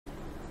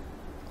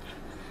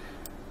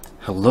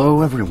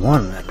Hello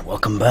everyone, and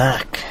welcome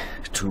back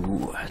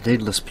to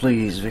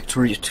Dedalusplays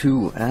Victoria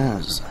 2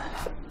 as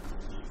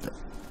the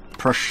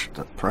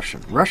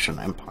Russian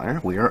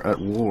Empire. We are at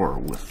war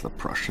with the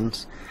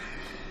Prussians.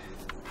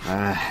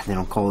 They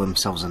don't call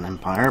themselves an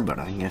empire, but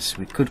I guess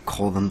we could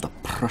call them the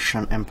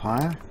Prussian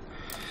Empire.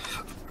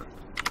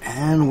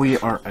 And we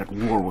are at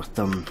war with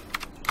them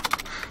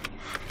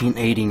in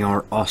aiding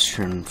our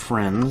Austrian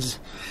friends.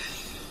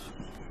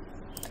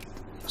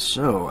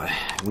 So,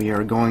 we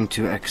are going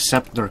to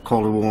accept their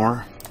call to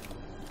war,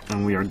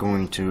 and we are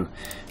going to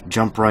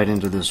jump right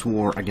into this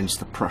war against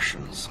the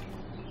Prussians.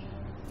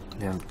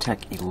 They have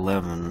Tech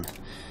 11.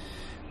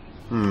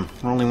 We're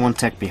only one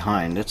tech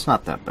behind. It's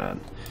not that bad.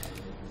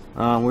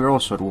 We're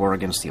also at war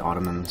against the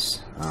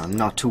Ottomans. I'm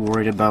not too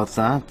worried about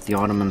that. The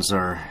Ottomans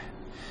are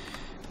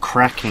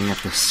cracking at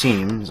the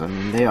seams. I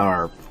mean,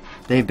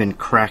 they've been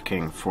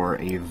cracking for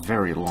a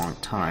very long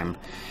time.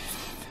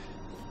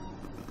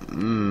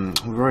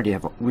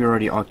 We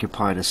already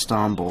occupied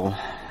Istanbul,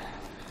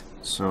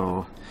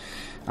 so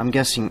I'm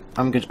guessing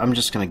I'm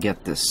just gonna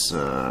get this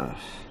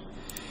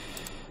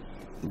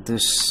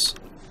this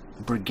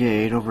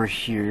brigade over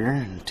here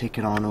and take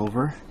it on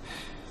over.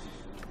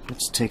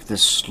 Let's take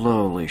this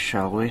slowly,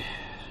 shall we?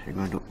 You're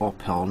going to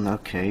Opeln.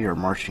 Okay, you're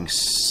marching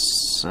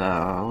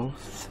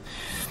south.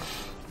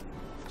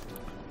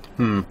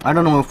 I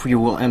don't know if we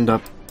will end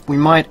up. We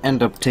might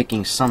end up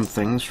taking some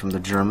things from the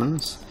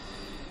Germans.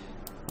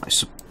 I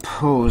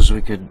suppose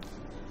we could...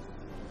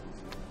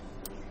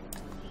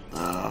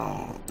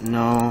 Oh,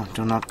 no,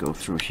 do not go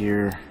through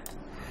here.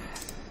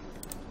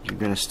 You're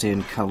gonna stay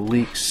in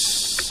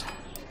Kalix.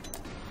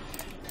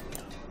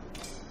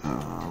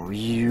 Oh,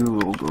 you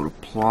will go to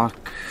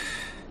Plock.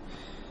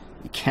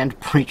 You can't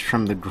preach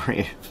from the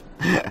grave.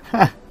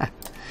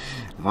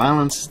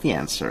 Violence is the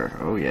answer.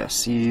 Oh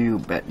yes, you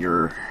bet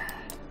your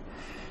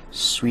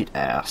sweet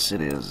ass it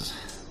is.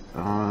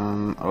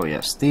 Oh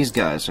yes, these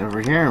guys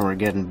over here, we're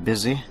getting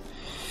busy.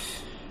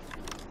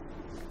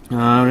 Do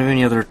we have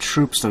any other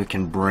troops that we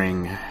can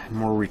bring?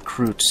 More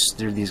recruits.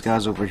 There are these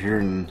guys over here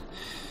in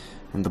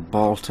the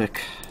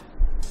Baltic.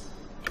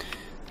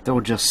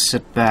 They'll just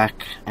sit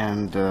back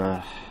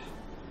and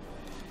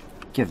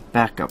give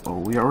backup. Oh,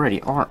 we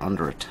already are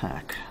under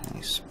attack.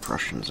 These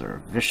Prussians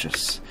are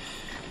vicious.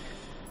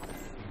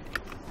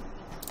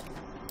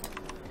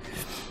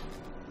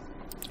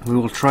 We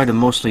will try to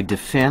mostly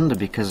defend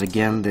because,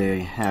 again,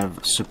 they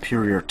have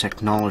superior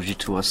technology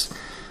to us.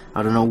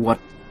 I don't know what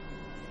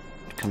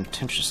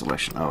contentious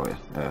election. Oh,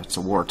 it's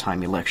a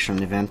wartime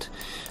election event.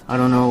 I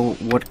don't know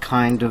what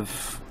kind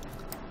of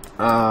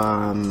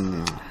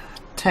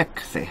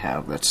tech they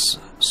have that's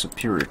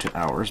superior to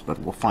ours, but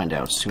we'll find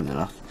out soon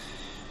enough.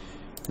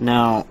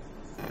 Now,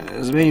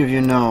 as many of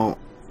you know,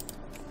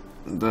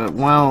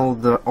 while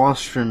the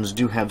Austrians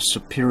do have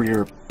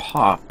superior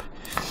pop,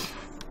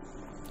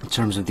 in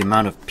terms of the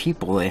amount of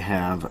people they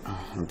have,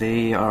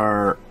 they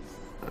are,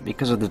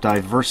 because of the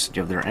diversity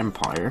of their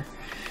empire,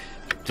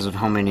 because of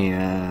how many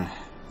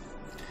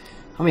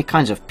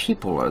kinds of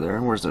people are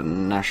there. Where's the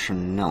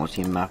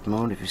nationality map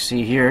mode? If you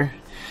see here,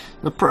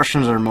 the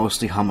Prussians are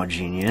mostly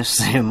homogeneous.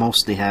 They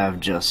mostly have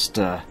just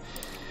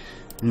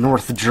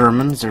North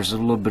Germans. There's a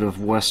little bit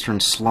of Western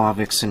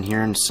Slavics in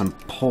here and some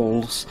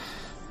Poles,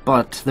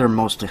 but they're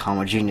mostly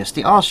homogeneous.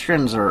 The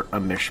Austrians are a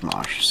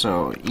mishmash,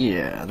 so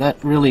yeah,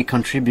 that really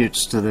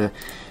contributes to the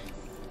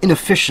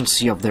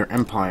inefficiency of their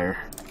empire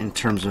in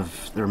terms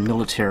of their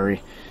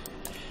military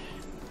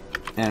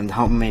and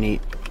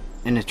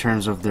in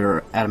terms of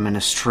their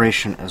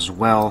administration as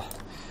well.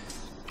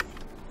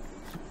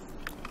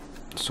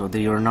 So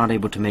they are not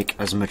able to make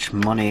as much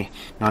money,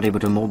 not able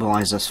to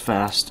mobilize as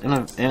fast,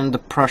 and the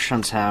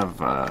Prussians have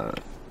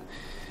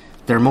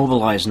their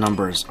mobilized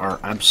numbers are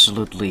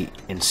absolutely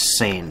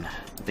insane.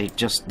 They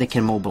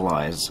can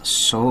mobilize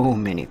so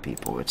many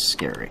people, it's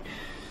scary.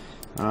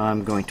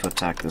 I'm going to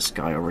attack this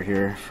guy over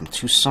here from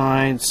two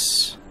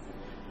sides.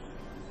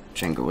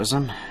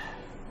 Jingoism.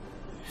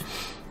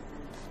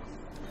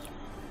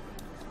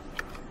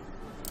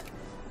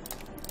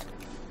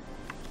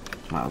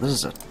 Wow, this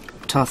is a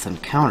tough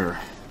encounter.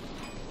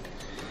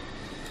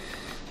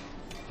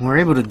 We're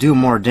able to do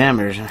more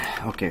damage.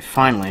 Okay,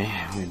 finally,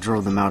 we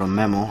drove them out of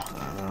Memo.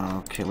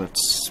 Okay,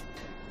 let's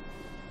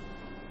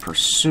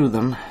pursue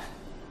them.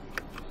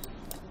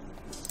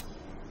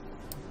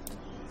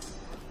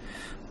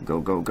 Go,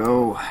 go,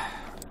 go.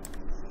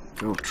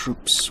 Go,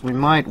 troops. We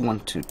might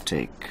want to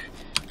take...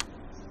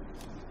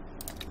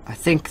 I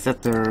think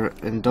that their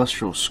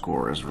industrial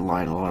score is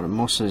relying a lot.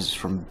 Most of it is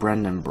from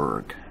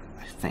Brandenburg,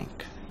 I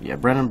think. Yeah,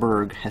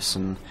 Brandenburg,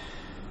 Hessen,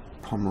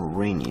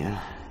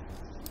 Pomerania.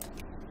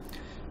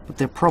 But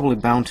they're probably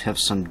bound to have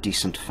some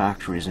decent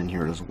factories in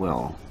here as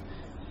well.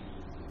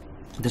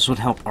 This would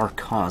help our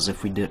cause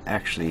if we did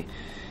actually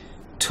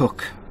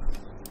took,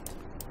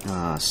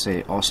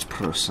 say,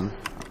 Ostpreußen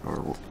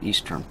or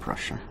Eastern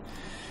Prussia.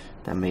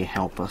 That may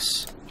help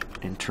us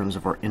in terms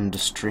of our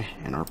industry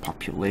and our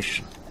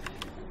population.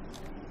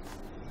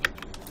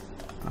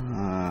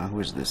 Who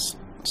is this?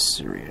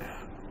 Syria.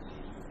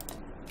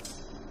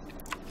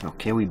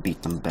 Okay, we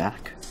beat them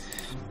back.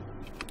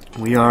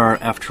 We are,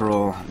 after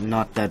all,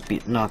 not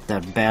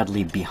that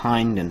badly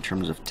behind in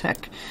terms of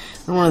tech.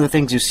 And one of the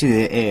things you see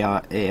the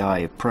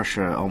AI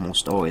Prussia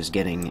almost always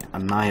getting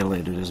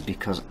annihilated is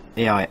because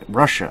AI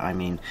Russia, I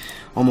mean,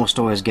 almost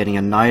always getting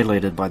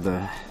annihilated by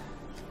the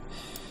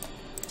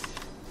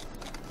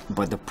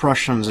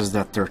Prussians is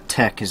that their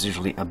tech is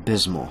usually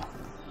abysmal.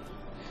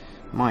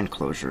 Mine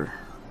closure.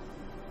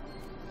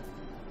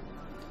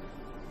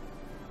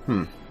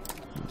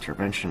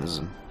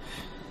 Interventionism.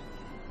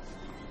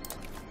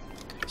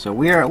 So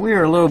we are a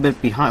little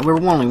bit behind. We're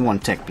only one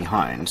tech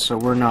behind, so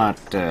we're not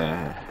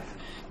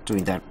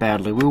doing that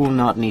badly. We will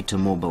not need to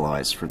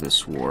mobilize for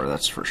this war,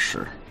 that's for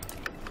sure.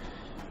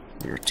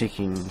 We are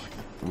taking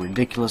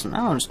ridiculous.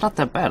 No, it's not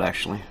that bad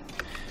actually.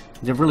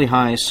 They have really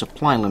high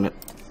supply limit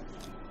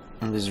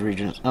in these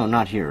regions. Oh,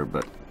 not here,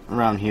 but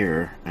around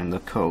here and the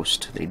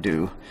coast they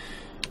do.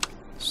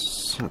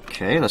 So,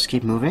 okay, let's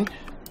keep moving.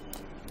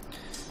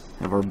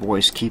 Have our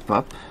boys keep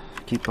up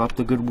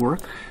the good work.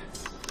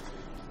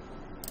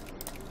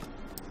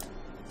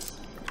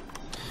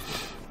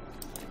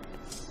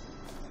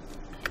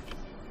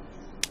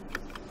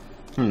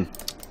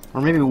 Or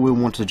maybe we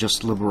want to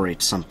just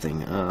liberate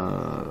something.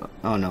 Oh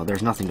no,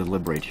 there's nothing to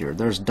liberate here.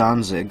 There's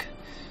Danzig,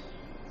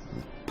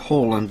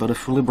 Poland, but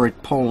if we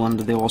liberate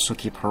Poland, they also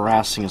keep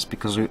harassing us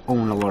because we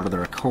own a lot of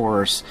their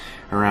cores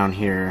around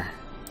here.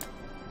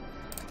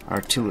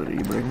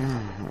 Artillery, there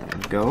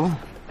we go.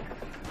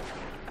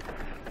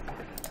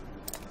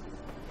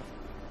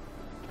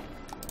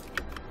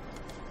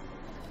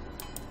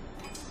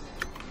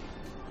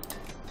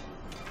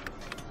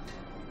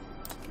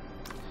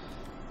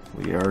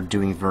 We are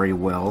doing very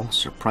well,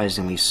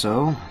 surprisingly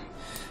so.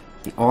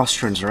 The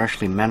Austrians are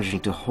actually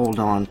managing to hold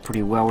on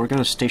pretty well. We're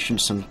going to station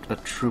a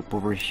troop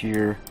over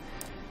here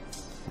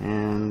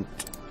and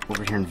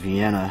over here in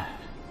Vienna,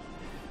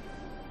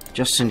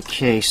 just in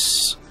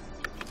case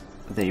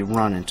they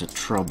run into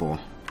trouble.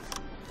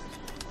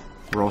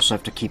 We also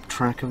have to keep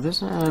track of this.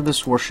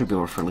 This war should be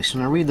over fairly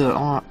soon. I read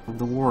the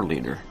war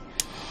leader.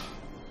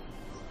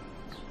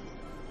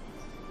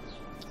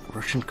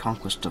 Russian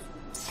conquest of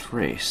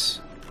Thrace.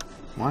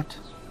 What?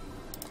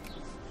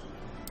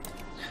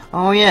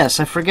 Oh yes,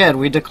 I forget.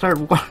 We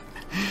declared war.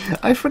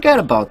 I forget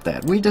about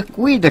that. We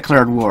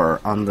declared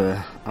war on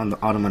the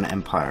Ottoman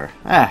Empire.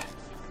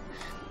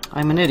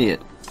 I'm an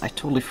idiot. I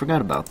totally forgot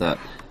about that.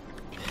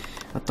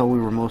 I thought we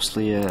were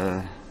mostly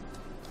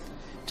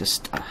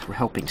just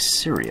helping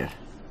Syria.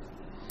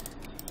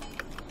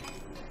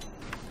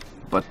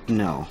 But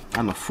no,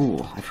 I'm a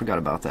fool. I forgot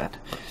about that.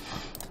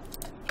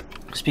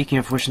 Speaking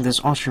of which, in this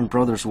Austrian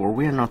Brothers War,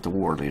 we are not the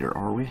war leader,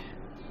 are we?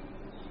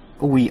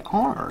 We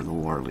are the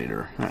war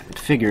leader. It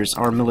figures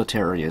our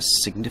military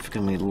is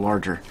significantly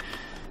larger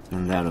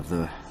than that of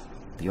the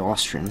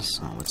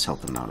Austrians. Let's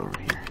help them out over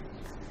here.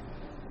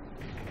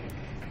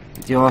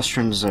 The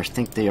Austrians, I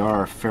think they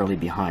are fairly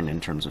behind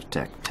in terms of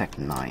tech. Tech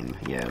 9.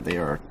 Yeah, they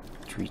are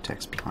 3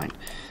 techs behind.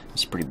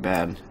 That's pretty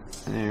bad.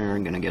 They're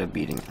gonna get a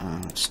beating.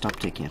 Stop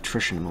taking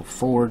attrition and move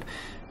forward.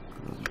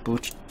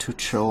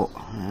 Tuchel,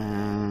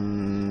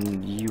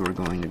 and you are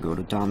going to go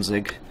to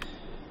Danzig.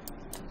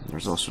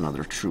 There's also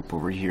another troop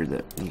over here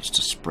that needs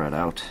to spread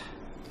out.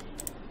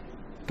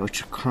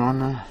 Deutsche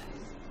Krone.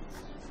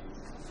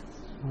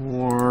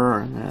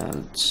 Or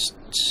let's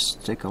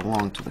stick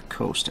along to the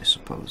coast, I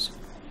suppose.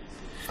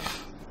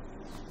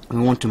 We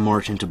want to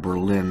march into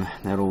Berlin.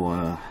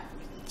 That'll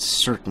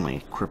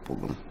certainly cripple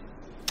them.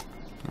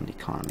 And the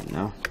economy,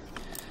 no?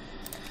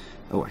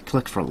 Oh, I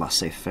clicked for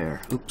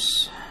laissez-faire.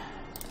 Oops.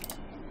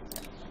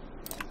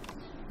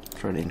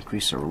 Try to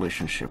increase our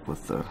relationship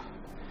with the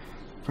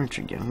French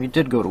again. We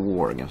did go to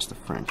war against the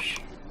French,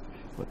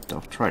 but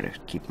I'll try to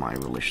keep my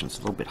relations a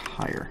little bit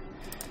higher.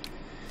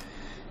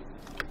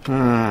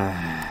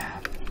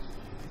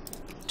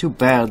 Too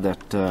bad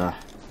that the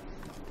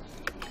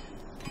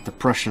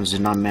Prussians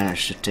did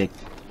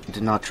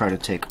not try to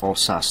take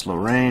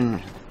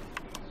Alsace-Lorraine,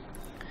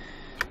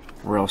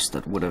 or else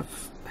that would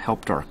have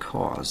helped our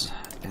cause,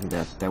 and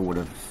that would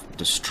have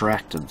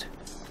distracted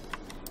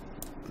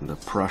the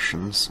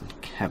Prussians and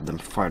have them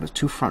fight a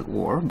two-front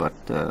war, but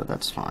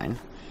that's fine.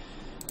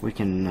 We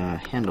can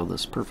handle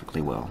this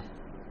perfectly well.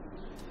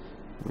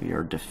 We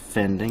are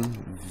defending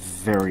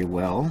very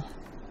well.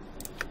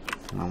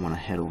 And I want to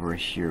head over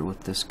here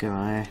with this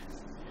guy.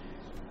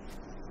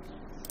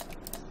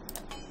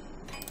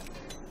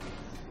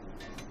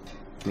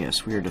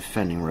 Yes, we are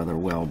defending rather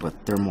well,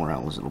 but their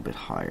morale is a little bit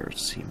higher, it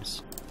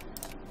seems.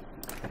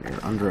 We are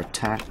under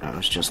attack. No,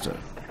 it's just a...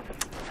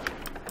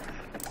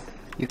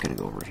 You can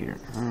go over here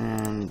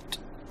and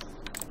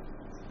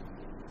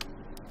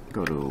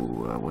go to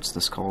what's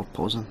this called?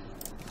 Posen?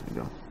 There we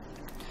go.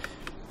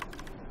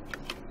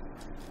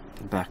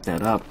 Back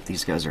that up.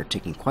 These guys are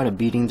taking quite a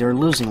beating. They're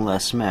losing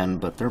less men,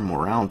 but their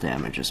morale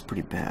damage is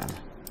pretty bad.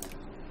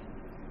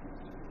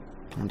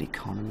 And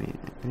economy.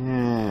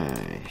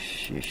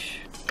 Sheesh.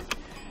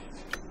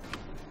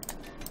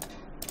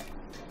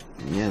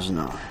 Yes,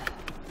 no.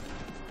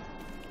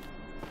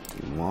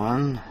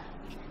 One.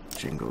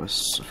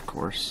 Jingoists, of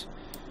course.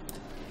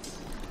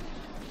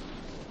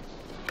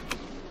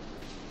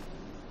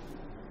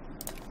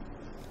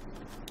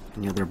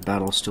 Any other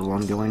battles still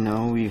ongoing?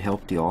 No, we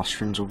helped the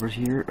Austrians over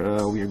here.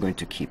 We are going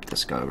to keep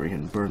this guy over here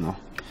in Brno,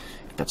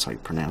 if that's how you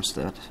pronounce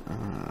that.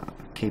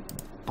 Cape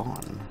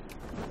Bon.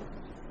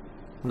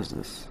 What is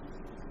this?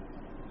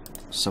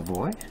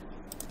 Savoy?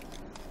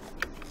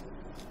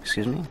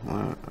 Excuse me?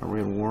 Are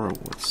we at war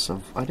with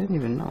Savoy? I didn't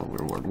even know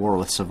we were at war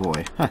with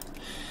Savoy. Huh.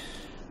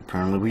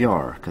 Apparently we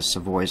are, because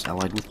Savoy is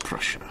allied with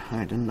Prussia.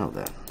 I didn't know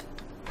that.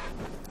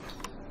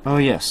 Oh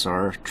yes,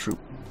 our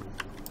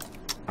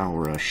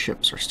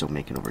ships are still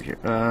making over here.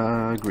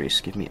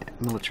 Greece, give me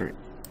military.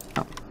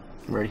 Oh,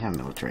 we already have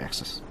military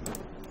access.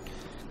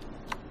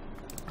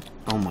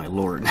 Oh my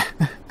lord.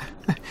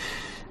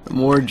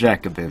 More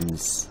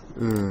Jacobins.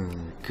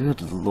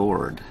 Good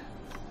lord.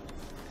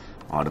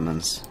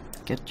 Ottomans,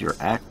 get your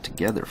act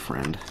together,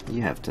 friend.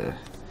 You have to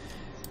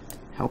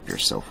help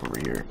yourself over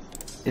here.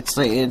 It's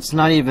like, it's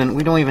not even,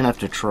 we don't even have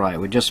to try.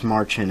 We just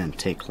march in and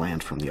take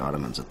land from the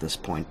Ottomans at this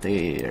point.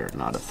 They are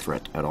not a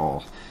threat at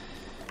all.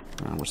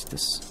 What's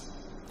this?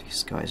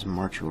 These guys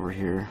march over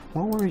here.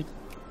 What were we?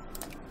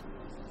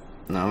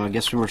 No, I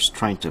guess we were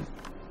trying to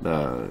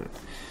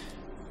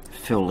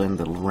fill in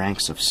the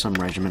ranks of some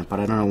regiment, but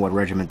I don't know what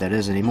regiment that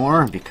is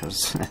anymore,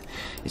 because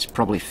it's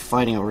probably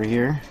fighting over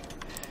here.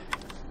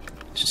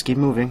 Let's just keep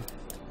moving.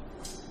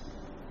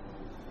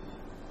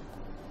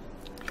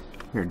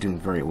 We're doing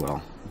very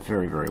well.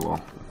 Very, very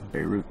well.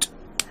 Beirut.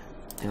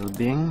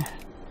 Elbing.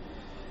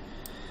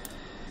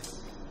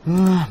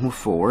 Move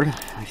forward.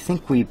 I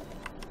think we...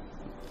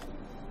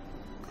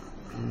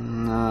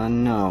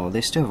 no,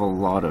 they still have a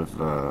lot of...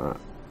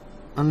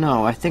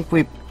 no, I think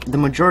the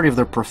majority of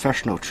their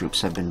professional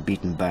troops have been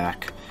beaten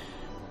back.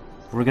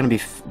 We're gonna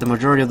be... the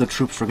majority of the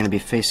troops we're gonna be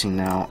facing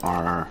now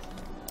are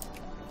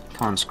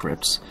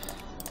conscripts.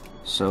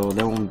 So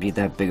there won't be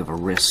that big of a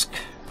risk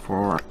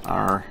for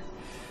our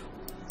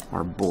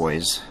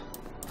boys.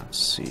 Let's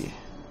see.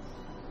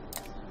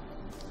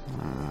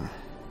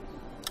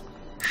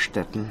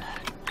 Stettin,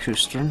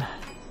 Kustern.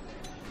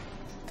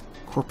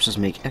 Corpses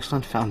make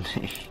excellent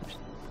foundations.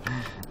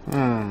 Oh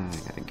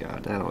my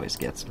god, that always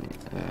gets me.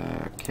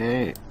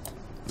 Okay.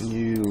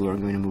 You are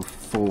going to move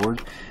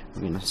forward.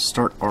 We're going to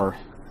start our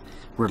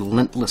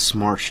relentless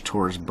march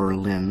towards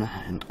Berlin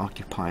and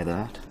occupy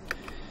that.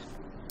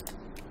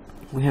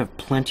 We have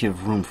plenty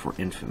of room for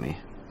infamy.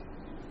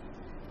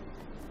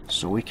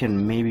 So we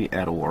can maybe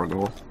add a war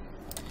goal.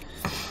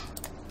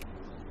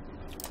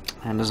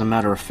 And as a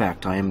matter of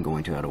fact, I am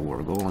going to add a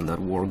war goal, and that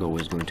war goal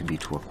is going to be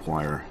to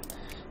acquire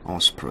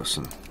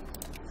Ostpreußen.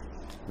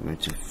 We're going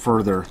to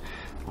further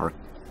our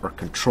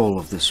control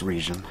of this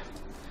region.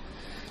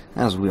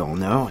 As we all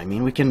know, I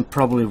mean, we can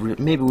probably,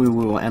 maybe we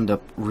will end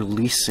up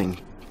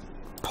releasing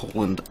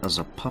Poland as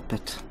a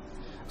puppet,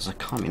 as a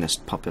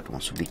communist puppet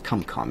once we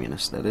become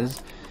communist, that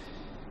is.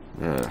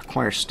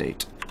 Acquire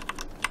state.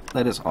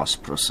 That is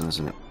Ostpreußen,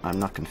 isn't it? I'm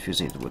not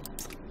confusing it with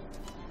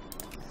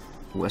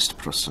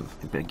Westpreußen.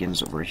 It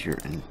begins over here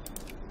in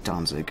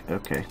Danzig.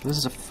 Okay, this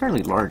is a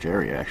fairly large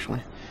area,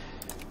 actually.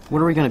 What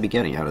are we going to be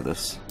getting out of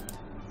this?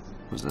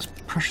 What is this?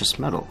 Precious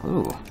metal.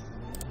 Ooh.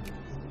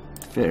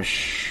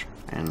 Fish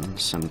and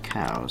some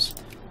cows.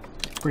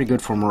 Pretty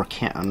good for more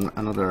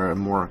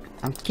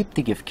I keep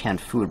thinking of canned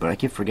food, but I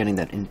keep forgetting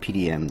that in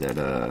PDM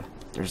that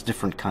there's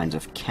different kinds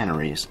of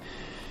canneries.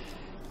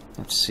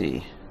 Let's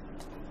see.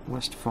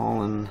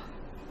 Westfalen,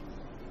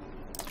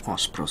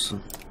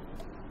 Ostpreußen.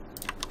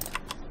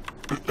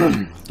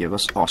 Give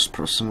us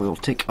Ostpreußen. We'll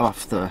take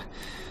off the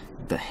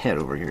head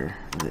over here.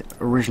 The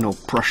original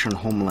Prussian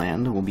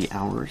homeland will be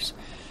ours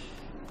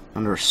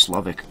under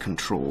Slavic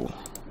control.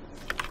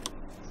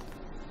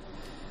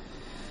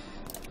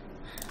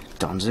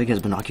 Danzig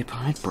has been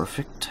occupied.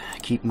 Perfect.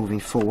 Keep moving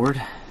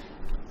forward.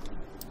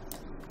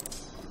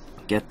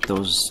 Get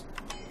those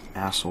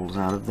assholes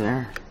out of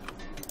there.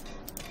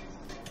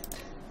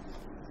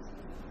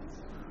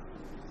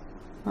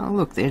 Oh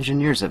look, the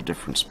engineers have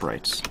different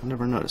sprites. I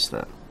never noticed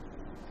that.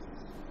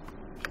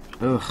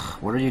 Ugh,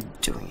 what are you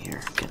doing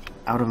here? Get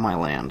out of my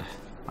land.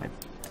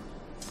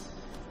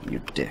 You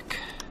dick.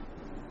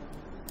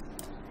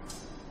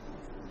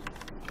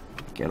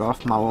 Get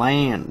off my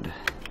land.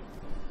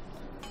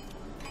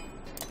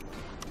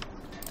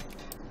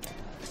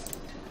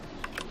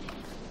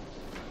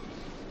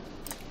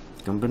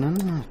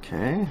 Gumbinnen,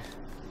 okay.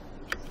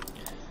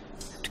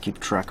 Have to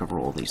keep track of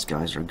where all these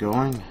guys are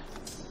going.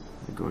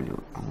 We're going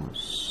to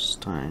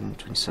almost time,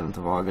 27th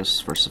of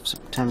August, 1st of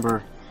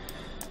September.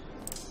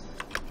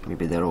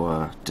 Maybe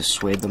that'll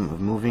dissuade them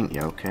of moving.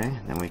 Yeah, okay.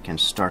 Then we can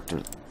start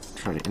to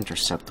try to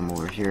intercept them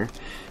over here.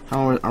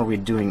 How are we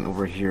doing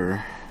over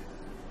here?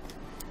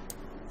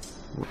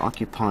 We're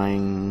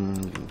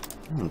occupying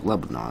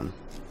Lebanon.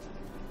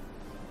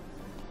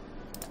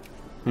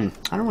 I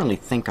don't really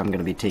think I'm going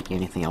to be taking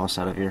anything else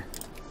out of here.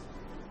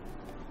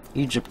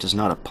 Egypt is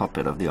not a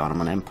puppet of the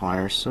Ottoman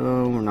Empire,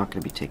 so we're not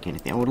going to be taking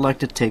anything. I would like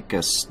to take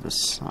us the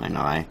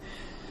Sinai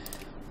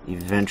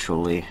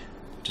eventually,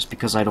 just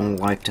because I don't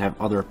like to have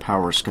other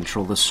powers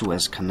control the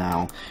Suez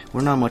Canal.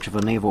 We're not much of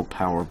a naval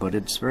power, but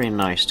it's very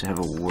nice to have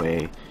a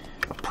way,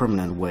 a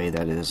permanent way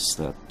that is,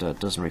 that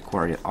doesn't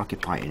require you to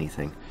occupy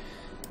anything.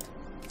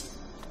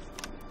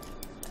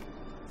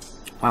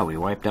 Wow, we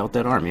wiped out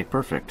that army.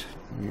 Perfect.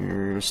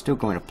 You're still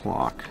going to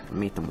Plock.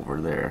 Meet them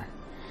over there.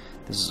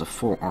 This is a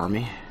full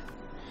army.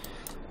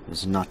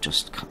 This is not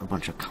just a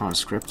bunch of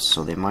conscripts,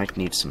 so they might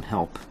need some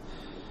help.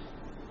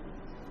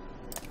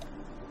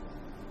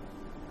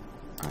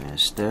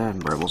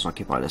 Rebels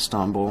occupied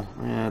Istanbul.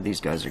 Yeah, these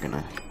guys are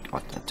gonna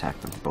attack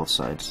them, both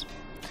sides.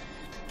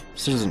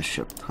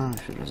 Citizenship.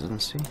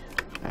 Residency.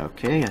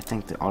 Okay, I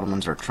think the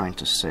Ottomans are trying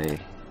to say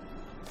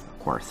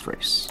acquire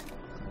Thrace.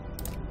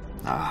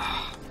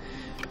 Ah.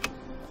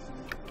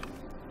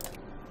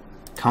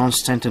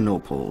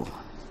 Constantinople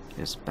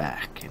is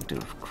back into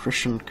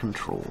Christian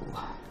control.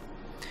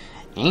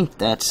 Ain't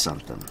that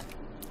something?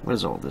 What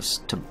is all this?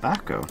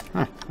 Tobacco?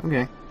 Huh,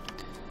 okay.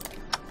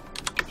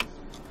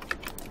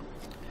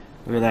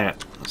 Look at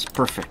that. That's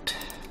perfect.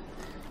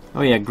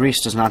 Oh yeah,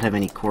 Greece does not have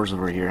any cores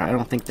over here. I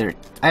don't think they're...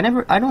 I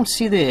don't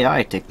see the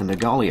AI take the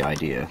Megali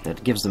idea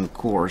that gives them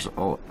cores.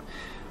 Oh,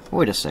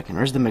 wait a second.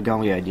 Where's the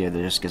Megali idea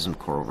that just gives them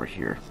core over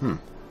here? I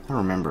don't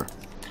remember.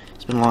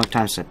 It's been a long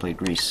time since I played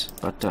Greece,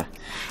 but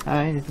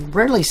I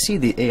rarely see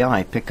the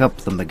AI pick up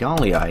the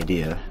Megali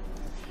idea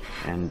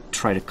and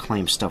try to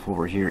claim stuff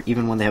over here,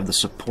 even when they have the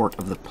support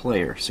of the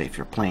player. Say if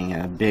you're playing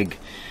a big,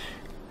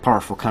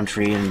 powerful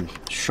country and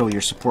show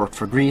your support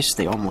for Greece,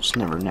 they almost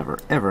never,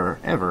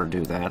 ever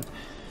do that.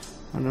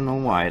 I don't know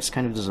why. It's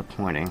kind of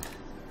disappointing.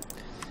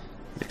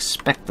 I'd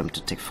expect them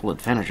to take full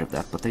advantage of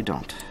that, but they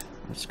don't.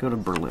 Let's go to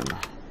Berlin.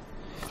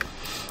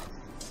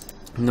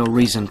 No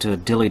reason to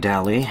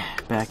dilly-dally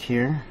back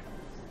here.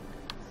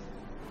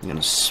 I'm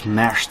gonna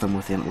smash them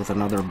with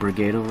another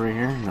brigade over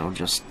here. That'll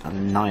just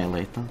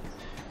annihilate them.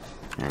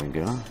 There we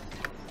go.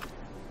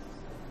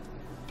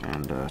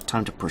 And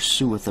time to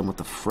pursue with them with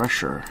the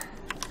fresher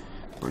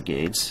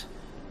brigades.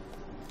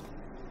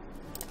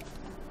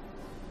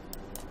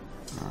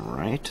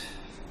 Alright.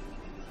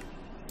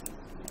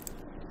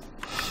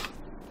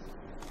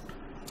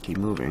 Keep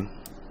moving.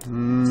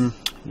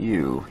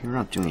 You're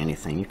not doing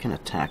anything. You can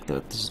attack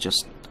that. This is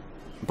just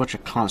a bunch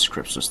of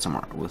conscripts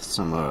with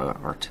some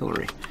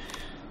artillery.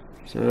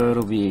 So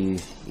it'll be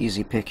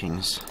easy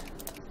pickings.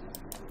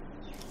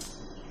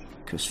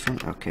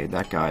 Okay,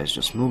 that guy's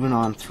just moving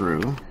on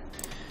through.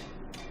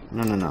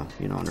 No.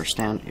 You don't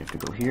understand. You have to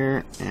go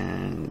here,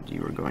 and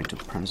you are going to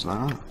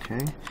Prenzlau.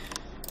 Okay.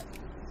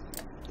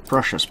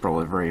 Prussia's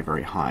probably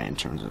very high in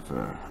terms of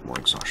more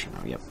exhaustion.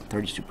 Oh, yep,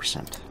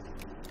 32%.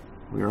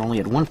 We are only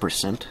at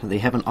 1%. They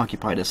haven't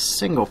occupied a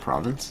single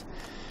province.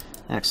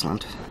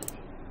 Excellent.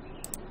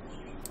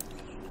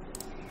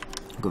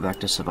 Go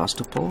back to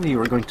Sevastopol. You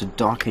are going to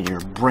dock in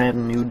your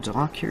brand new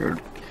dock here.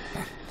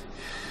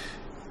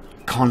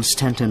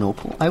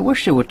 Constantinople. I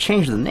wish it would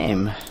change the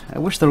name. I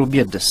wish there would be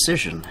a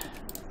decision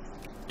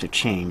to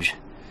change.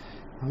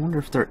 I wonder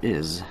if there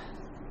is.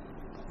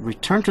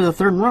 Return to the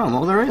Third Realm.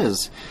 Oh, there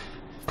is.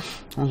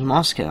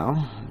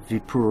 Moscow.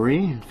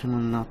 Viipuri.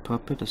 Finland not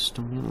puppet.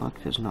 Estonia.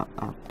 Latvia is not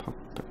our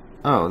puppet.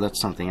 Oh, that's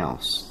something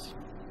else.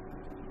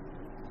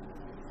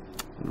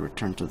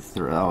 Return to the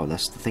Third... Oh,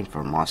 that's the thing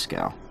for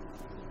Moscow.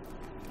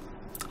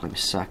 Let me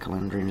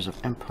Sakhalin. Dreams of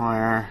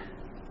Empire.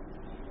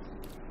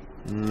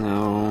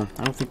 No,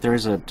 I don't think there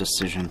is a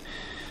decision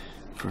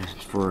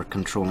for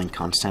controlling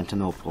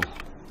Constantinople.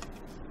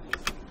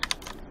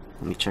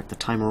 Let me check the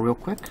timer real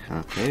quick.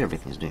 Okay,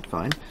 everything's doing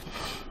fine.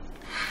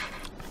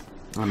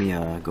 Let me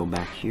go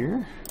back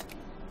here.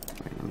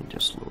 Wait, let me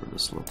just lower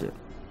this a little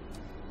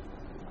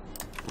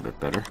bit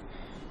better.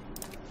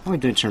 How are we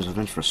doing in terms of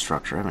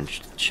infrastructure? I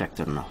haven't checked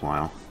it in a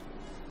while.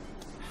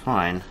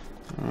 Fine.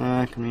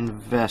 Can we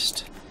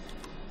invest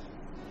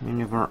in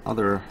any of our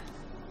other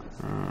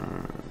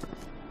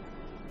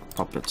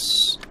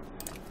puppets?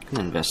 Can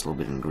invest a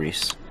little bit in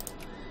Greece.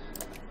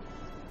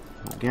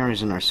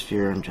 Bulgaria's in our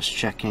sphere. I'm just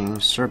checking.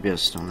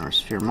 Serbia's still in our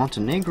sphere.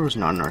 Montenegro's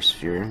not in our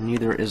sphere.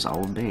 Neither is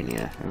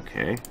Albania.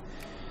 Okay.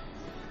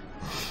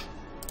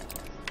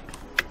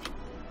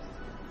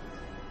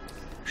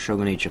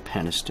 Shogunate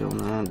Japan is still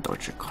not.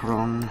 Deutsche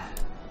Kron.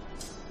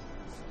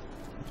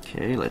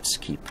 Okay, let's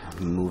keep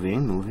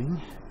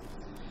moving.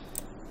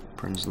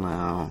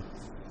 Prenzlau.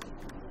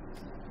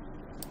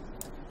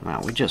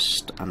 Wow, we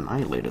just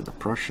annihilated the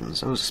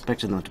Prussians. I was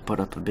expecting them to put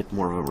up a bit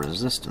more of a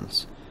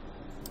resistance,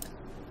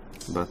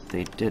 but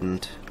they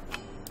didn't.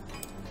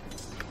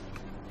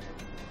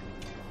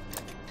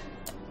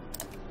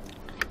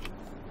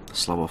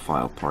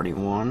 Slavophile Party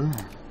 1.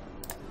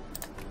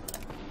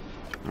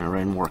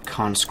 Alright, more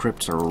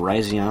conscripts are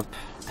rising up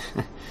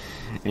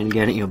and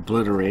getting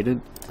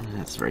obliterated.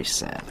 That's very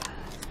sad.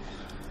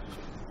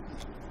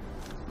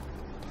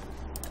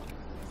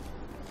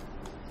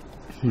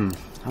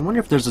 I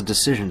wonder if there's a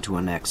decision to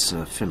annex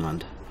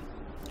Finland.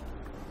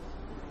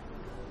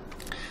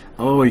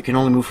 Oh, you can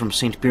only move from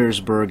St.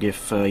 Petersburg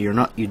if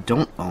you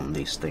don't own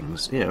these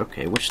things. Yeah,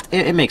 okay, which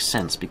it makes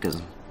sense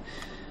because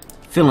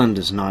Finland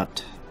is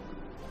not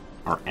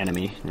our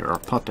enemy. They're our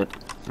puppet.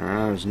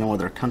 There's no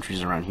other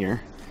countries around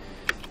here.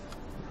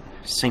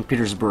 St.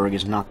 Petersburg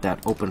is not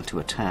that open to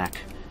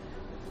attack.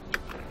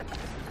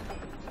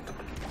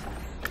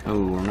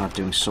 Oh, we're not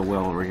doing so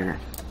well over here.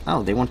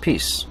 Oh, they want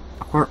peace.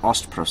 Acquire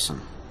Ostpreußen.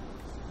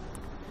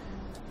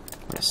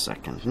 a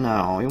second.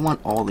 No, we want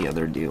all the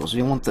other deals.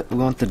 We want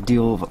the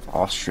deal of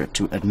Austria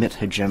to admit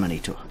hegemony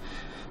to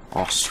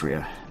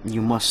Austria.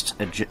 You must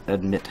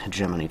admit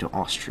hegemony to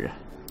Austria.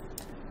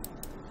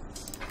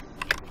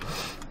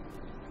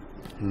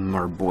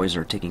 Our boys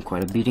are taking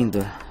quite a beating.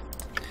 The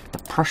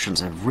Prussians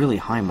have really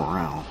high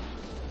morale.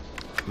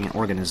 I mean,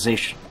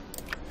 organization.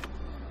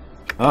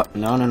 Oh,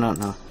 no, no, no,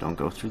 no. Don't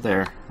go through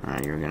there.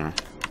 Alright, you're gonna...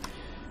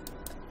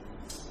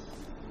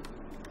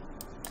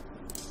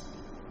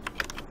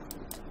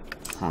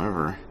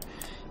 However,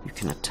 you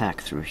can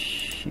attack through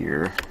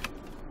here.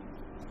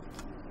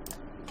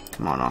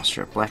 Come on,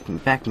 Austria.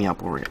 Back me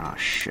up over here. Oh,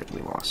 shit,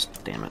 we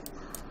lost. Damn it.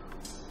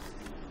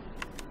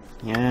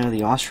 Yeah,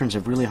 the Austrians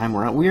have really high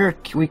morale.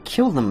 We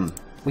killed them.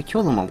 We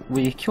killed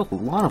a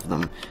lot of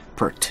them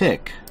per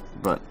tick,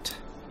 but...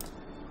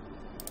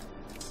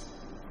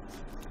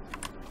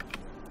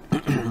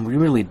 we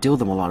really deal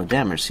them a lot of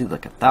damage. See,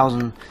 like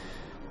 1,000,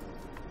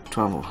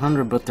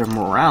 1,200, but their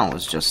morale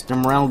is just... Their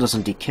morale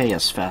doesn't decay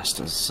as fast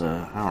as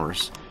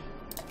ours.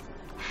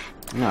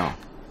 No.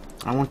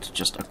 I want to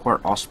just acquire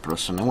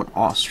Ostpreußen. I want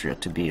Austria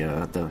to be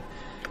the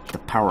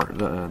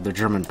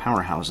German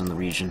powerhouse in the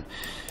region.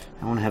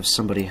 I want to have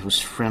somebody who's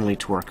friendly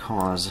to our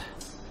cause.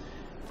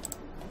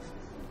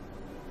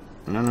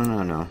 No, no,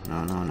 no, no,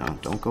 no, no, no.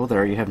 Don't go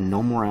there. You have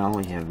no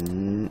morale. You have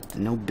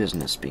no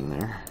business being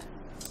there.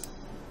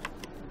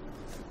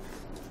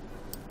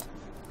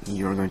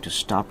 You're going to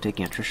stop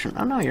taking attrition.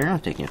 Oh, no, you're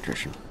not taking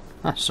attrition.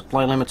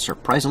 Supply limits are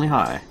surprisingly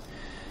high.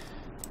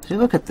 See,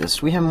 look at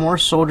this. We have more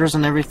soldiers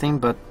and everything,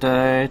 but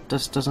it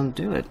just doesn't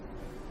do it.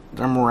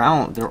 Their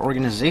morale, their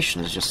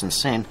organization is just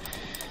insane.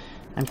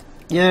 And,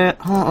 yeah,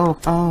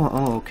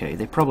 oh, okay.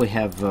 They probably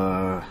have,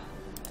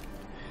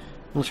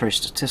 military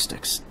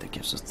statistics that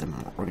gives us them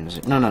more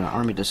organization. No,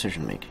 army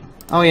decision making.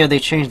 Oh, yeah, they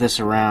changed this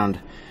around.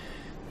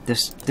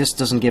 This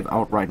doesn't give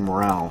outright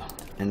morale.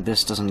 And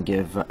this doesn't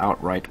give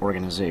outright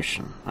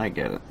organization. I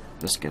get it.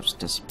 This gives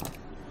discipline.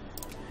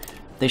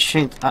 They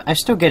changed. I'm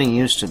still getting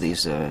used to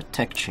these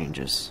tech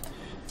changes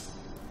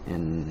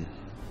in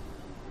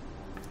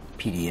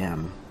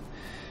PDM.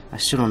 I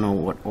still don't know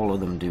what all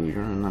of them do.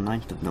 You're on the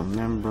 9th of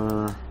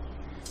November.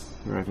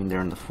 You're arriving there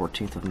on the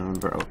 14th of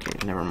November.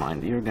 Okay, never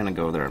mind. You're gonna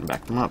go there and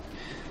back them up.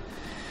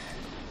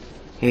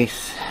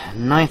 8th,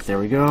 9th. There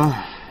we go.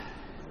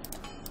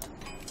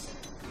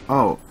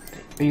 Oh,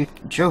 are you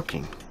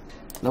joking?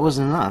 That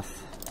wasn't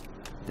enough.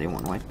 They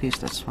want white peace,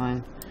 that's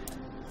fine.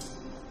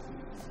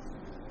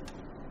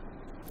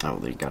 Oh,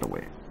 they got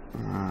away.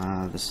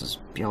 This is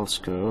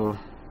Bielsko.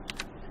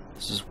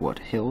 This is what,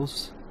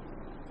 hills?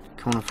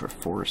 Conifer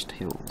Forest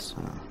Hills.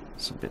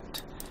 It's a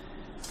bit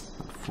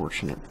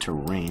unfortunate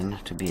terrain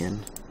to be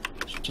in.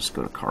 Should just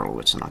go to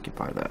Karlowitz and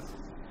occupy that.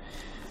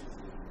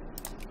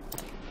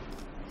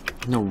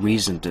 No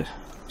reason to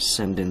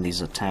send in these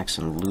attacks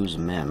and lose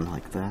men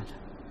like that.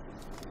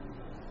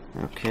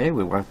 Okay,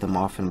 we wiped them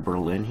off in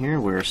Berlin here.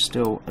 We're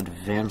still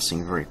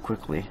advancing very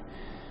quickly.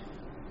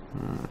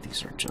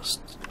 These are just...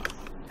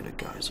 Get a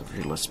guys over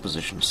here. Let's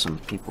position some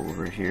people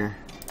over here.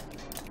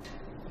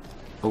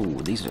 Oh,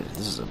 this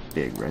is a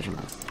big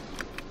regiment.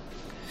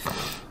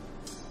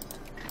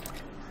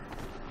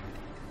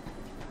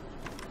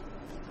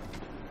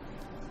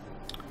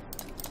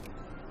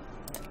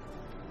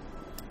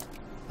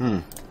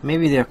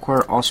 Maybe the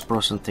acquire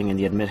Ostpreußen thing and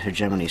the admit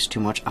hegemony is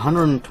too much.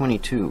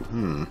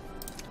 122.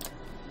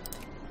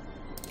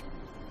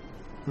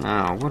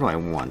 Now, what do I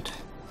want?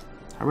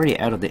 I already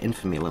added the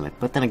infamy limit,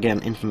 but then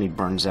again, infamy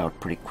burns out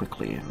pretty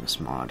quickly in this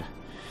mod.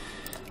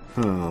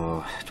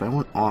 Oh, do I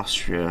want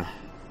Austria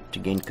to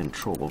gain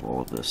control of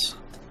all of this?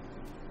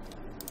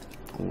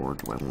 Or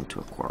do I want to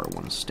acquire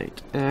one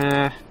state?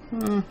 I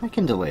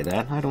can delay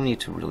that. I don't need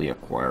to really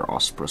acquire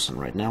Ostpreußen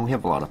right now. We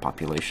have a lot of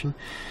population.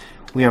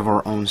 We have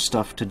our own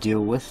stuff to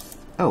deal with.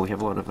 Oh, we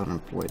have a lot of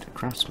unemployed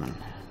craftsmen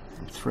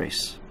in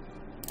Thrace.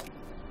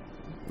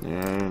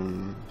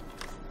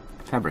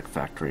 Fabric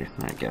factory.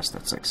 I guess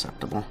that's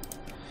acceptable.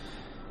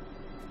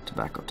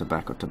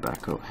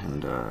 Tobacco,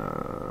 and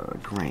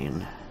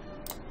grain.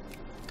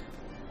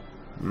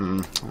 I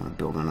want to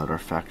build another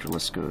factory.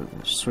 Let's go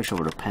switch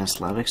over to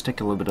Pan-Slavics. Take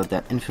a little bit of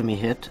that infamy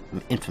hit.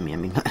 Infamy, I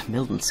mean,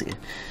 militancy.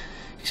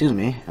 Excuse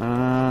me.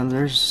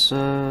 There's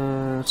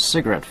a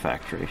cigarette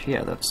factory.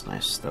 Yeah, that's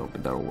nice.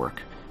 That'll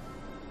work.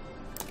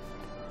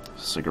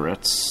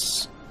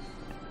 Cigarettes.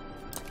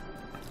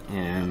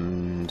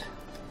 And...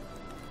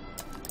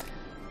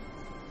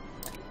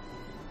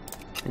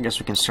 I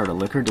guess we can start a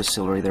liquor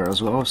distillery there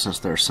as well, since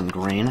there's some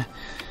grain.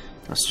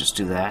 Let's just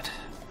do that.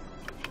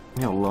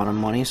 We have a lot of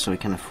money, so we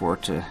can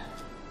afford to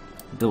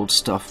build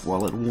stuff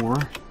while at war.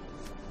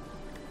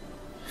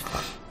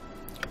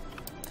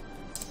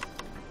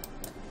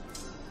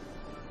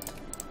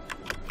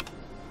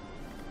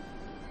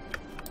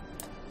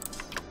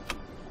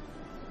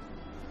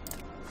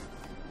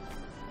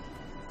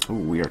 Ooh,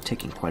 we are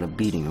taking quite a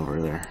beating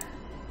over there.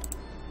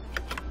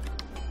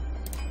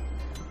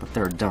 But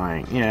they're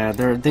dying. Yeah,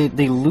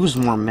 they lose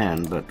more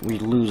men, but we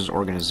lose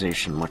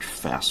organization much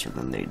faster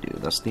than they do.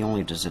 That's the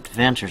only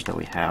disadvantage that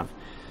we have.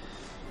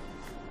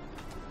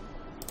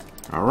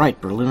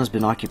 Alright, Berlin has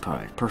been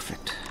occupied.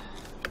 Perfect.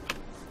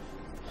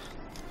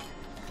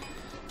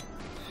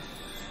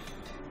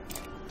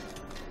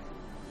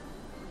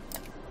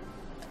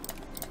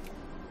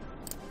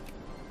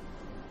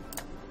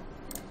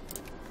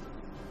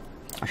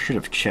 I should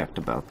have checked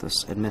about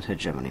this. Admit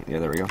hegemony. Yeah,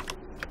 there we go.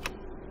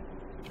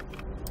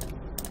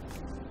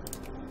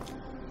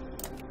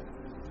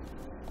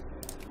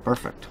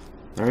 Perfect.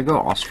 There you go,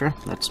 Austria.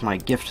 That's my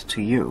gift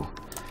to you.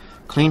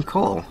 Clean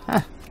coal.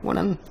 Huh, what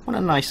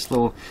a nice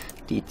little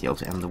detail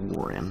to end the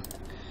war in.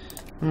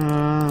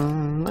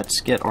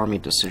 Let's get army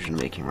decision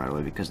making right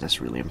away because that's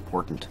really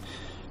important.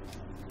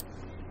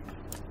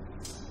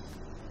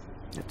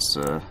 Let's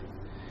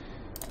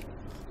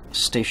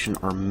station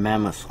our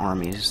mammoth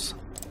armies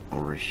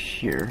over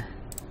here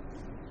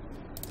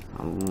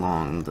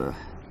along the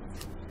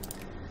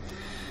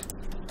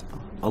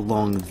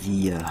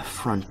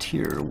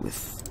frontier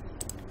with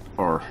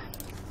our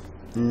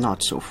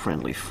not so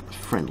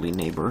friendly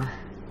neighbor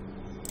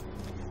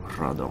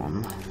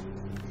Radom,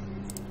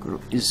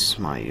 Group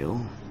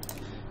Ismail,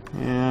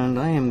 and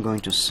I am going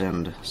to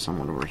send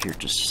someone over here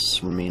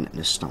to remain in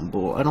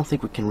Istanbul. I don't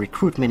think we can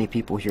recruit many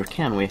people here,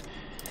 can we?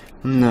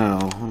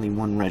 No, only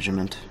one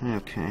regiment.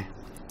 Okay.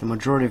 The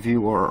majority of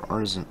you are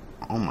artisan.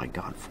 Oh my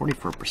god,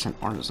 44%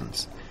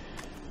 artisans.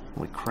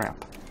 Holy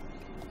crap.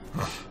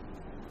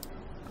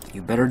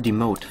 You better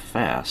demote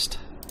fast.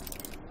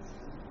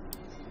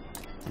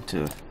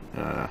 Into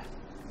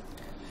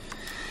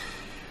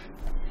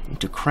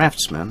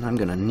craftsmen. I'm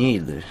gonna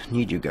need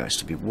you guys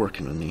to be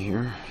working with me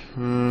here. Oh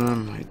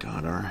my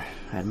god, our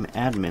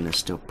admin is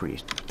still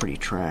pretty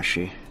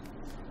trashy.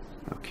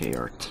 Okay,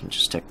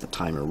 just check the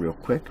timer real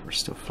quick. We're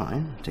still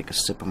fine. Take a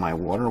sip of my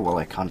water while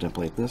I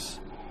contemplate this.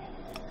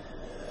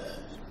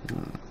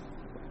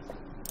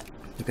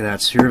 Look at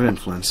that sphere of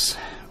influence.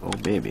 Oh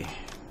baby.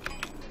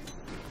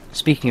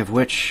 Speaking of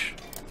which,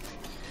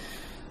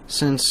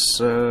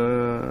 since we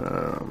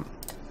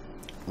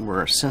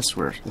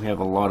have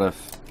a lot of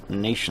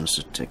nations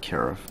to take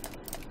care of,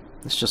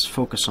 let's just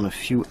focus on a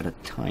few at a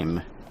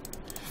time.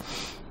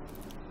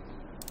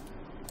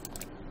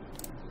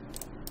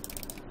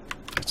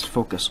 Let's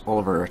focus all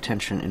of our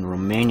attention in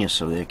Romania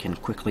so they can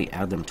quickly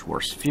add them to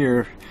our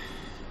sphere.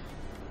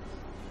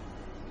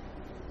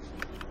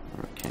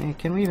 Okay,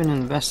 can we even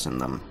invest in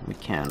them? We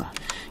can.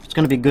 It's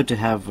going to be good to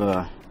have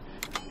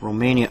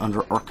Romania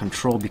under our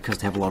control because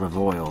they have a lot of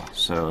oil,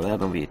 so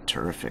that'll be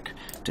terrific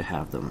to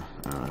have them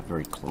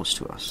very close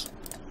to us.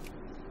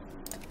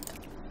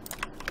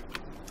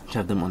 To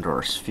have them under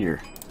our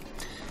sphere.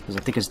 Because I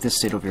think it's this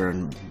state over here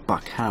in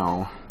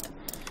Bakou,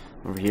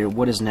 over here,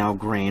 what is now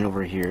grain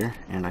over here,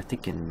 and I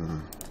think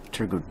in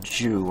Târgu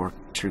or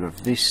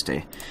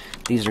Târgu,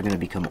 these are going to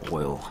become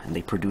oil, and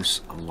they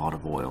produce a lot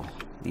of oil.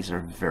 These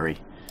are very...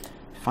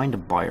 Find a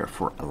buyer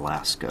for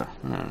Alaska.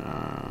 No,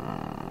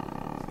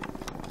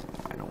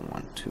 I don't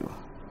want to.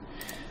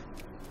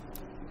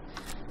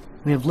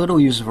 We have little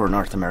use of our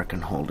North American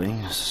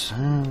holdings.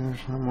 There's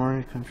no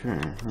more country.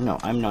 No,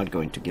 I'm not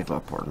going to give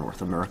up our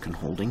North American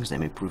holdings. They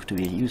may prove to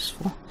be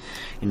useful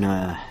in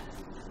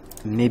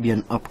maybe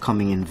an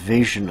upcoming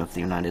invasion of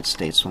the United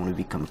States when we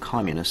become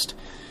communist,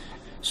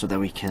 so that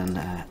we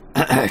can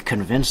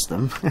convince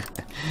them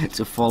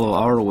to follow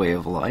our way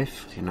of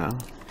life, you know.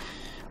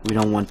 We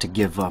don't want to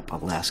give up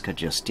Alaska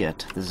just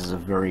yet. This is a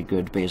very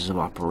good base of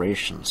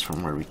operations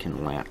from where we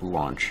can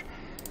launch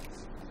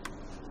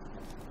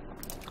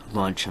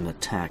an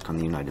attack on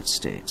the United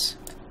States.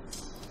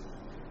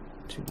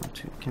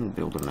 212 can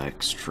build an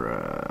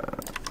extra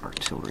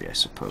artillery, I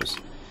suppose.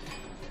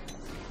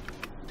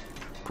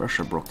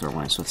 Prussia broke their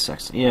alliance with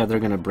Saxony. Yeah, they're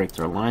gonna break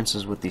their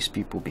alliances with these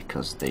people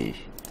because they...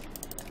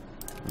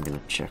 I'm gonna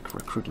check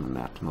recruitment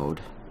map mode.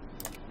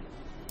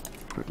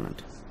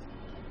 Recruitment.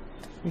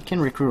 We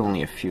can recruit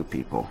only a few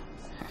people.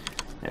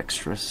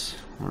 Extras.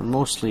 We're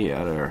mostly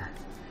at our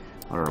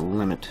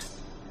limit.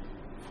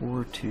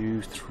 4,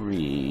 2,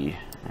 3,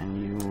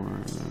 and you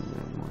are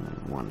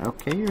 1.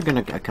 Okay, you're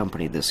gonna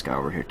accompany this guy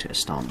over here to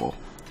Istanbul.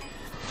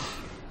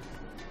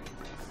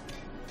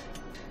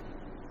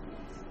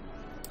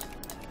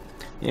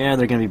 Yeah,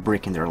 they're gonna be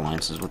breaking their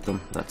alliances with them.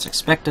 That's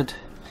expected.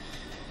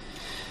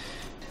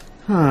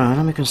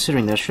 I'm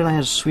considering that. Should I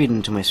add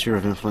Sweden to my sphere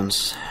of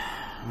influence?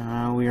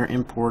 We are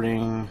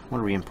importing... What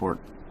do we import?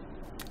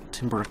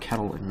 Timber,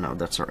 cattle... No,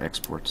 that's our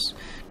exports.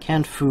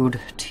 Canned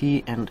food,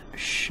 tea, and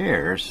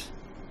shares.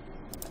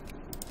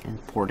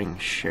 Importing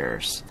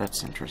shares.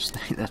 That's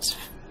interesting. That's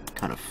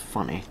kind of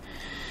funny.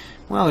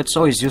 Well, it's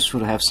always useful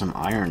to have some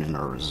iron in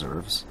our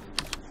reserves.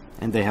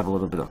 And they have a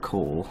little bit of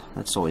coal.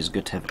 That's always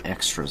good to have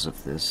extras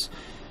of this.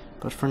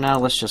 But for now,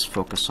 let's just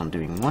focus on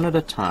doing one at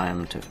a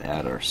time to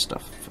add our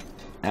stuff.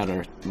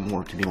 To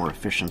be more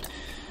efficient.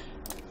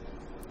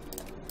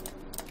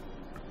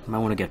 Might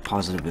want to get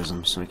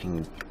positivism so we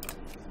can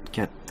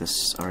get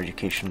our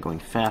education going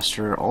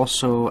faster.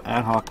 Also,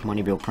 ad hoc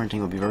money bill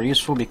printing will be very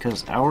useful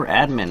because our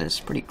admin is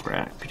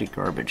pretty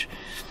garbage.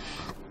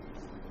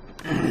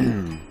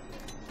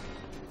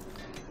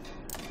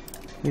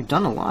 We've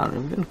done a lot.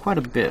 We've done quite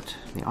a bit.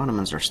 The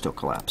Ottomans are still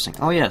collapsing.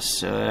 Oh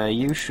yes,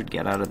 you should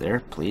get out of there,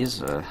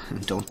 please.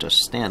 Don't just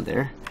stand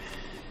there.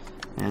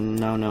 And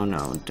no, no,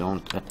 no,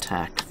 don't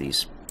attack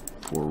these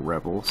poor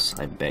rebels,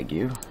 I beg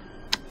you.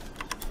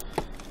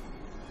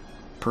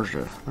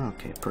 Persia.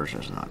 Okay,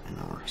 Persia's not in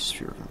our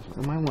sphere.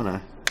 We might want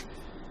to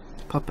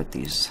puppet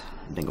these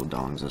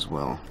dingo-dongs as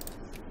well.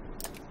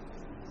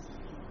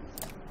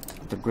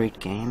 The great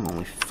game,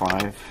 only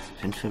 5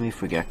 infamy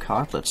if we get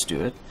caught. Let's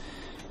do it.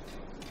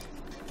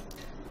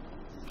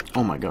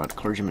 Oh my god,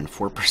 clergyman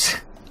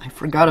 4%. I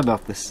forgot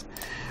about this.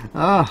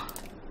 Ah,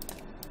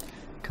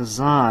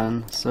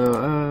 Kazan.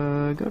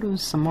 So, go to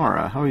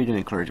Samara. How are you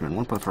doing, clergyman?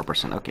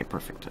 1.4%. Okay,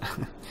 perfect.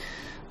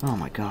 Oh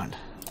my god.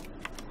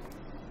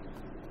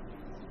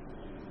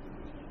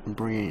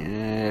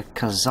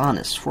 Kazan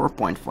is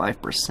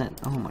 4.5%.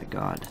 Oh my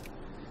god.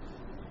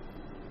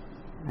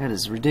 That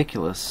is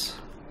ridiculous.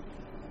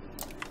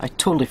 I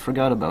totally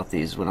forgot about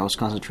these when I was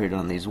concentrated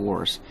on these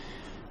wars.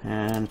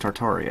 And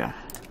Tartaria.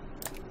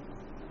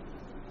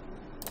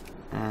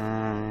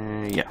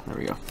 Yeah, there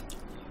we go.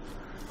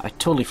 I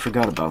totally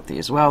forgot about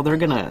these. Well,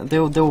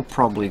 they'll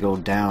probably go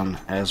down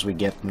as we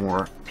get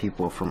more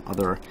people from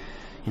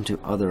into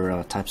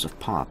other types of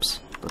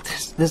pops. But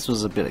this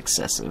was a bit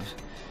excessive.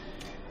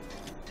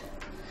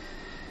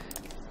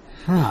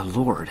 Oh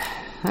lord.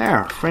 There,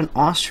 our friend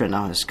Austria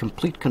now has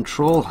complete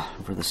control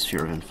over the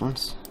sphere of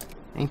influence.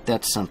 Ain't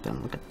that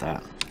something? Look at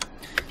that.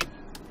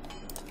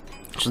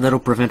 So that'll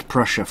prevent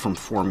Prussia from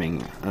forming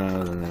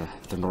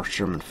the North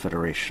German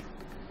Federation.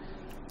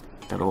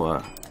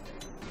 That'll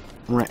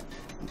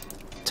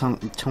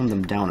tone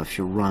them down a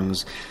few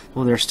rungs.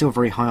 Well, they're still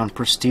very high on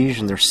prestige,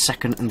 and they're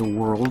second in the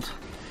world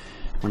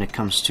when it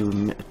comes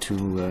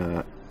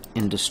to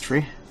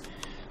industry.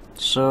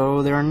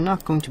 So they're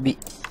not going to be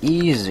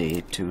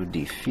easy to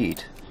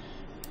defeat.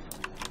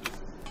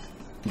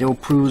 They will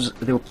pose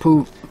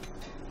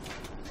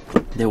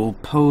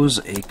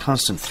a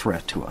constant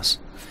threat to us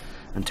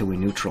until we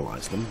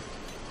neutralize them.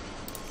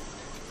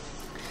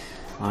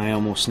 I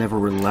almost never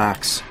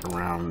relax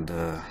around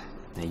a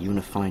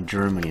unified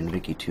Germany in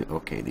Wiki 2.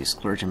 Okay, these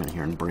clergymen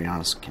here in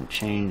Bryansk can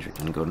change. We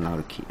can go now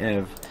to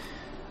Kiev.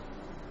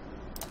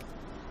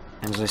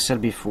 As I said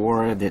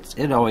before,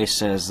 it always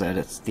says that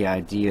it's the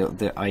ideal.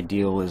 The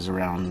ideal is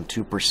around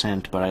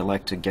 2%, but I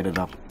like to get it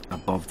up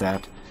above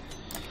that.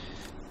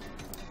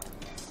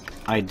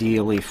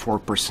 Ideally,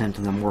 4%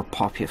 in the more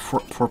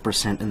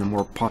 4% in the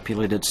more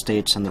populated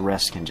states, and the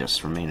rest can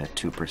just remain at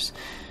 2%.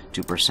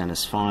 2%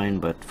 is fine,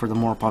 but for the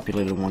more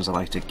populated ones, I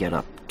like to get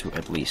up to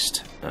at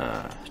least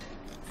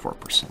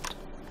 4%.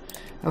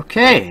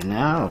 Okay,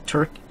 now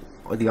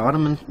the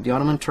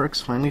Ottoman Turks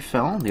finally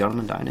fell. The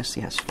Ottoman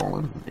dynasty has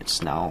fallen.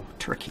 It's now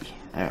Turkey.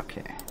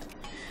 Okay,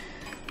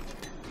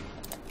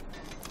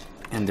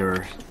 and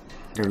they're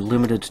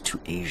limited to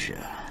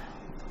Asia.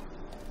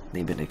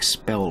 They've been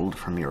expelled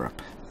from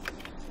Europe.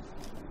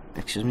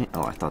 Excuse me?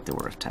 Oh, I thought they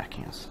were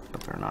attacking us, but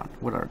they're not.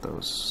 What are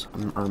those?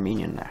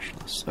 Armenian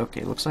nationalists.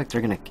 Okay, looks like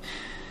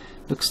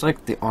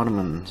the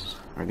Ottomans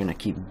are gonna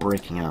keep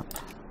breaking up.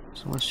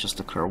 So let's just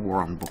declare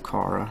war on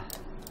Bukhara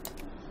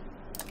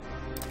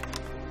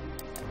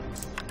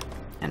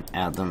and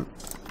add them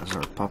as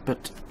our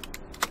puppet.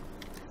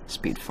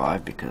 Speed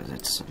 5 because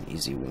it's an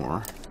easy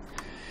war.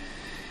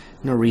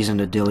 No reason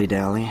to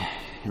dilly-dally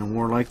in a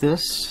war like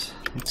this.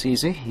 It's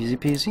easy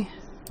peasy.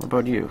 What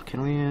about you?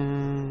 Can we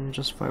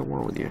justify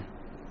war with you?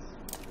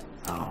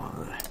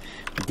 Oh,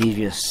 the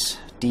devious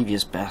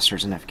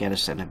bastards in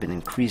Afghanistan have been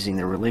increasing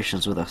their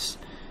relations with us.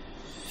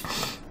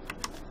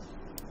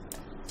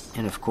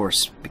 And of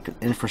course, because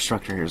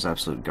infrastructure here is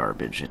absolute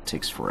garbage, it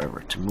takes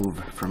forever to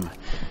move from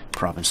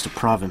province to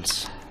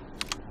province.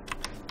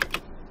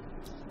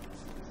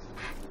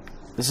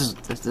 This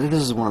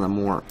is one of the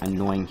more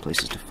annoying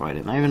places to fight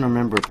it. And I even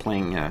remember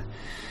playing, when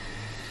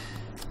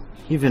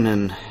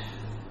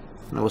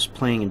I was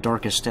playing in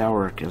Darkest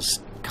Hour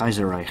as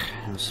Kaiserreich,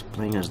 I was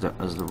playing as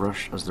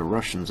the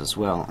Russians as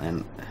well,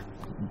 and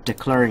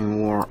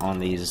declaring war on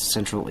these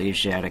Central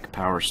Asiatic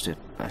powers to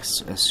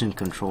assume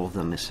control of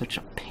them is such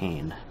a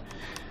pain.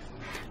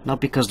 Not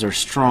because they're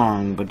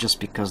strong, but just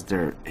because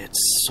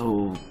it's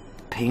so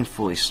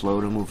painfully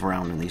slow to move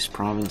around in these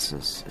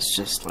provinces. It's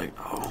just like,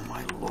 oh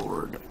my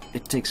lord,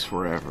 it takes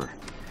forever.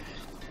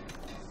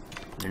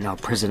 They're now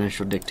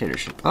presidential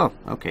dictatorship. Oh,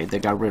 okay, they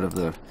got rid of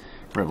the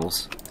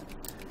rebels.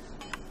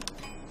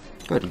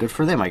 Good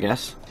for them, I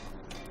guess.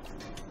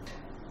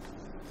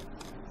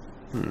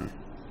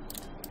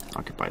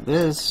 Occupy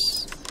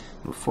this.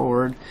 Move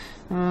forward.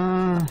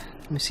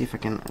 Let me see if I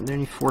can. Are there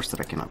any forts that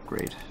I can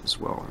upgrade as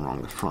well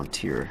along the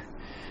frontier?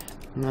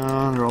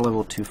 No, they're all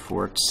level 2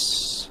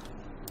 forts.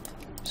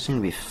 Seem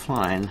to be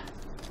fine.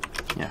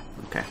 Yeah,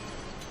 okay.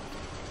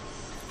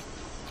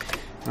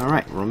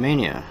 Alright,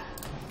 Romania.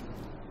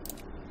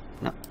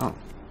 No, oh.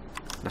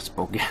 That's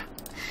Bulgaria.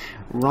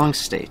 Wrong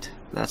state.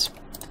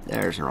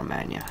 There's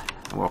Romania.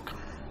 Welcome.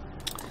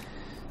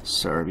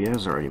 Serbia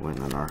is already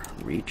within our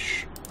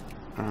reach.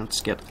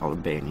 Let's get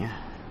Albania.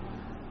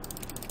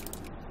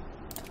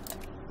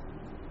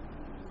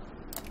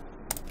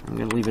 I'm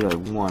going to leave it at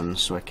 1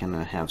 so I can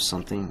have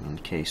something in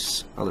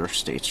case other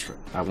states...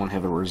 I won't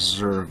have a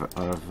reserve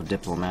of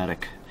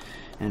diplomatic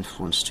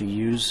influence to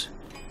use.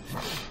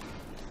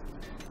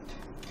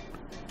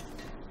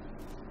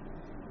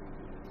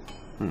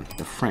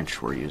 The French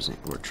we're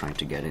trying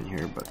to get in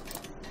here, but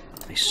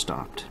they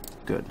stopped.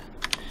 Good.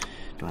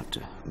 Don't have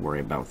to worry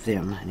about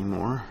them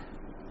anymore.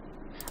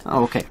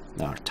 Oh, okay.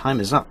 Now our time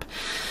is up.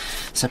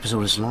 This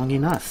episode is long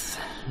enough.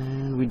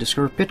 And we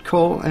discover pit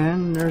coal,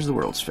 and there's the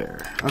World's Fair.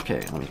 Okay,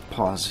 let me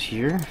pause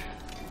here.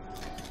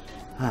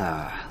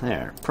 Ah,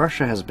 there.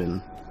 Prussia has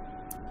been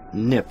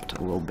nipped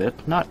a little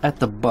bit. Not at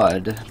the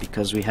bud,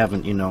 because we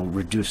haven't, you know,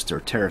 reduced their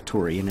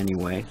territory in any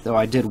way. Though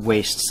I did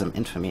waste some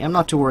infamy. I'm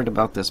not too worried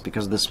about this,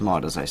 because this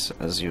mod,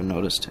 as you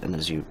noticed, and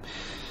as you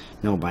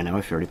know by now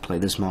if you already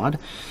played this mod,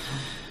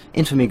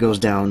 infamy goes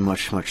down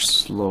much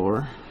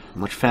slower.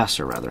 Much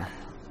faster, rather.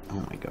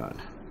 Oh my god.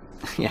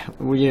 Yeah,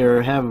 we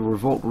have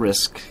revolt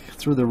risk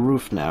through the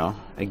roof now.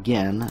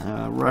 Again,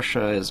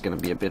 Russia is going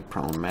to be a bit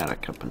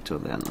problematic up until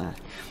then.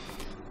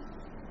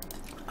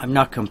 I'm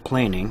not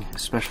complaining,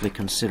 especially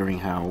considering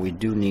how we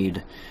do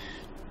need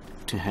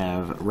to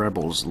have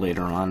rebels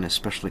later on,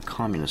 especially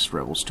communist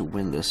rebels, to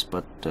win this,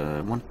 but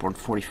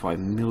 1.45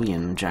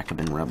 million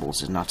Jacobin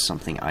rebels is not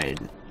something I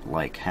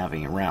like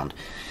having around.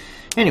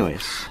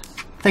 Anyways,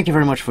 thank you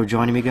very much for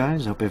joining me,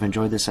 guys. I hope you've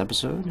enjoyed this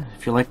episode.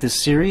 If you like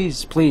this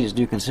series, please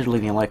do consider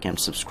leaving a like and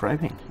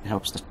subscribing. It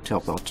helps to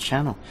help out the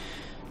channel.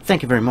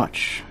 Thank you very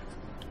much,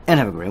 and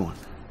have a great one.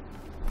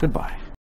 Goodbye.